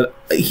character, but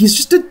he's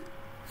just a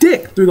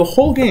dick through the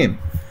whole game.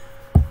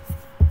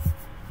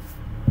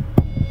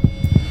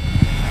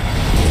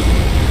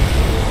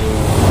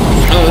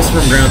 Oh, this is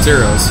from Ground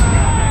Zeroes.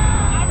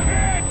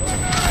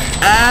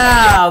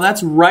 Ow,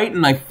 that's right in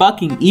my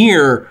fucking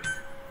ear.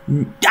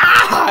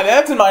 Ah,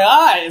 that's in my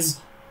eyes.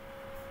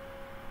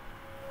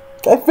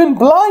 I've been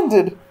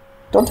blinded.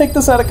 Don't take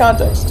this out of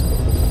context.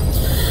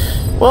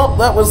 Well,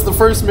 that was the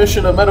first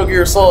mission of Metal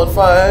Gear Solid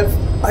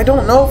 5. I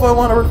don't know if I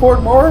want to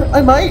record more.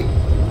 I might.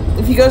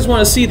 If you guys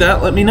want to see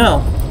that, let me know.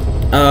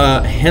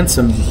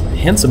 Handsome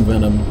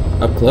Venom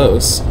up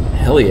close.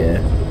 Hell yeah.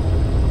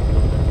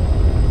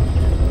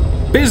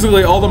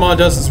 Basically, all the mod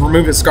does is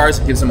remove his scars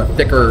and gives him a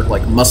thicker,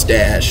 like,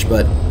 mustache,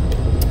 but...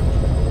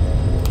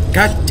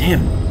 God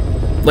damn.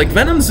 Like,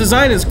 Venom's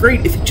design is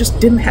great if he just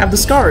didn't have the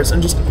scars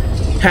and just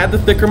had the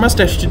thicker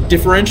mustache to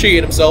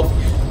differentiate himself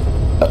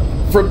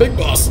from Big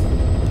Boss.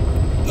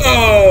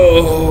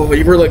 Oh, you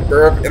ever, like,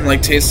 burp and,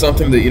 like, taste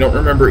something that you don't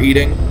remember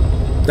eating?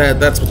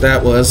 That's what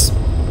that was.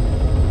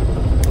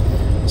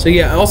 So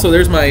yeah, also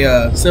there's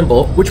my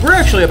symbol, which we're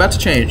actually about to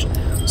change.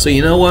 So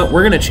you know what?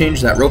 We're gonna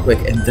change that real quick,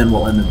 and then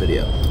we'll end the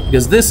video.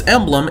 Because this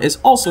emblem is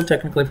also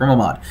technically from a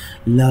mod.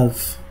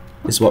 Love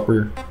is what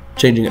we're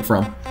changing it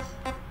from.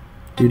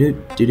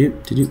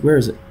 Where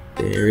is it?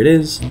 There it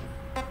is.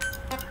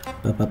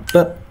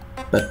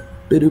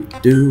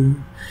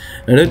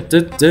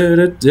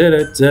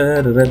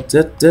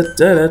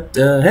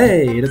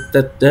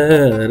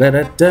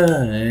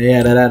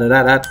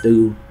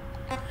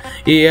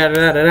 Hey.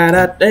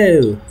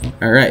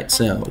 Alright,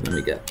 so let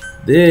me get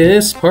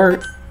this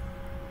part.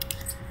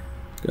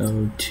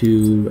 Go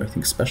to, I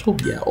think, special?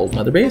 Yeah, old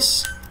mother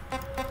base.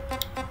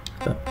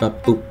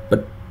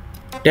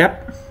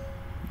 Yep. I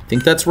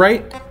think that's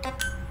right.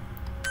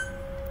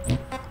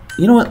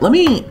 You know what? Let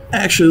me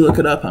actually look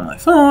it up on my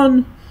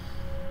phone.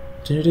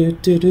 I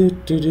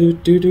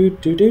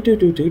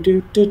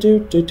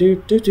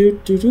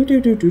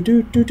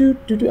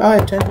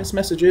have 10 missed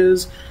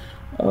messages.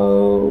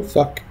 Oh,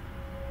 fuck.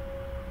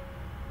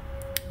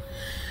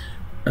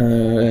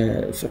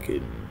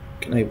 Fucking.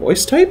 Can I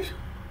voice type?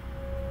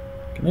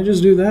 Can I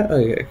just do that?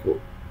 Okay,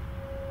 cool.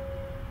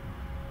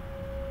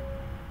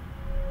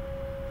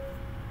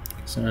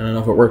 So I don't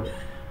know if it worked.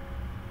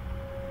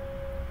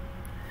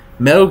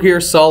 Metal Gear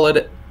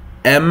Solid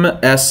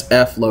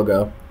MSF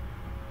logo.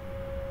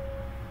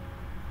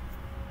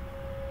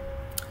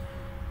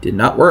 Did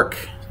not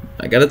work.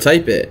 I gotta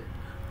type it.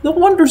 The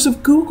wonders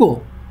of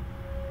Google.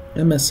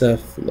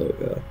 MSF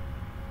logo.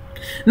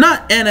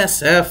 Not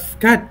NSF.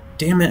 God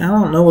damn it. I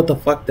don't know what the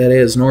fuck that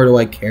is, nor do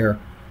I care.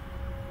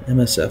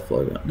 MSF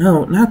logo.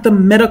 No, not the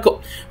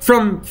medical.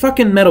 From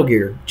fucking Metal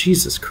Gear.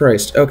 Jesus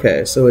Christ.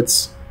 Okay, so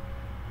it's.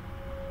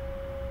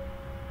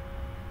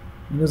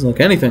 It doesn't look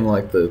anything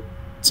like the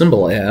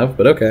symbol I have,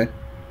 but okay.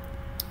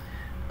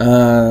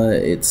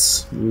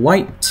 It's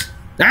white.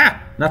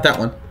 Ah! Not that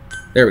one.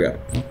 There we go.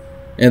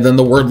 And then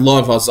the word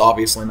love was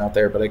obviously not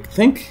there, but I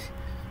think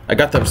I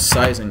got the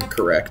sizing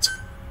correct.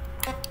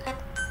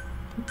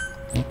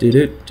 Oh,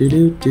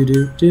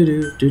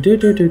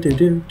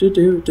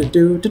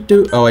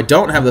 I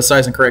don't have the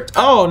sizing correct.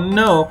 Oh,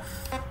 no.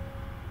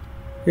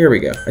 Here we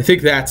go. I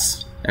think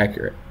that's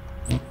accurate.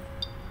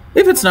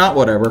 If it's not,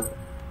 whatever.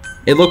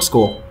 It looks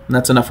cool, and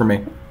that's enough for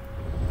me.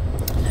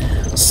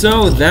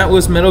 So, that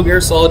was Metal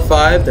Gear Solid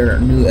 5, their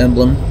new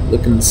emblem,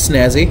 looking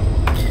snazzy.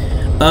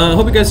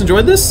 Hope you guys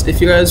enjoyed this.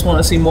 If you guys want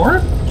to see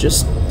more,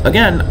 just,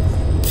 again,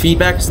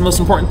 feedback is the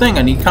most important thing.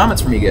 I need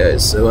comments from you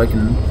guys so I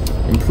can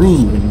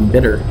improve and be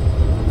better.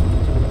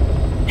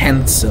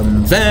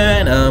 Handsome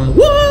Venom,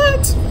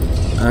 what?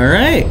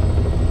 Alright.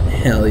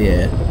 Hell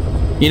yeah.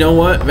 You know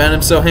what?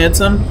 Venom's so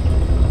handsome.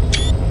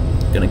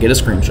 Gonna get a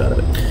screenshot of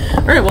it.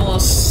 Alright, well, I'll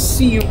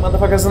see you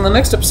motherfuckers in the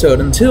next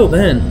episode. Until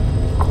then,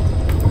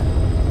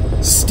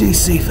 stay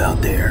safe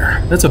out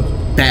there. That's a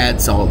bad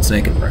Solid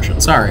Snake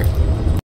impression. Sorry.